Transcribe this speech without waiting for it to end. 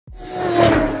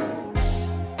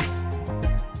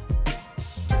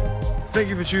Thank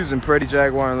you for choosing Peretti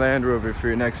Jaguar and Land Rover for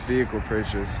your next vehicle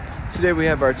purchase. Today we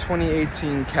have our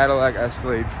 2018 Cadillac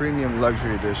Escalade Premium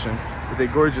Luxury Edition with a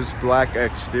gorgeous black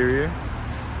exterior.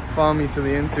 Follow me to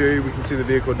the interior. We can see the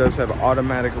vehicle does have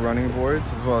automatic running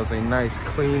boards as well as a nice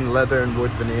clean leather and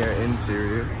wood veneer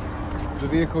interior. The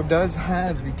vehicle does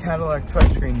have the Cadillac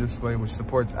touchscreen display, which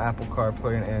supports Apple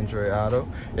CarPlay and Android Auto.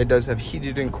 It does have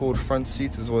heated and cooled front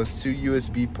seats as well as 2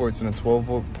 USB ports and a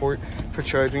 12-volt port for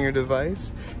charging your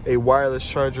device. A wireless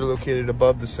charger located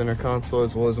above the center console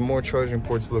as well as more charging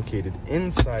ports located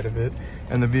inside of it.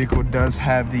 And the vehicle does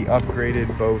have the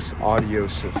upgraded Bose audio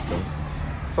system.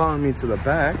 Follow me to the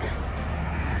back.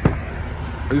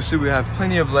 You see we have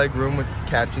plenty of leg room with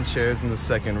captain chairs in the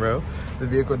second row. The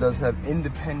vehicle does have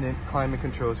independent climate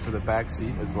controls for the back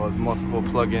seat as well as multiple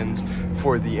plug-ins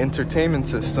for the entertainment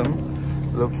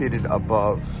system located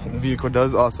above. The vehicle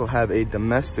does also have a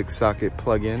domestic socket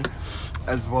plug-in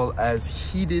as well as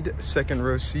heated second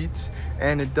row seats,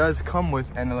 and it does come with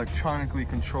an electronically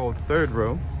controlled third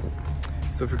row.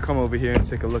 So if we come over here and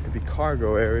take a look at the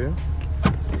cargo area,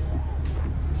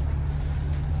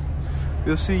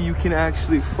 you'll see you can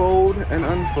actually fold and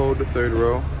unfold the third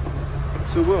row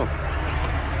to will.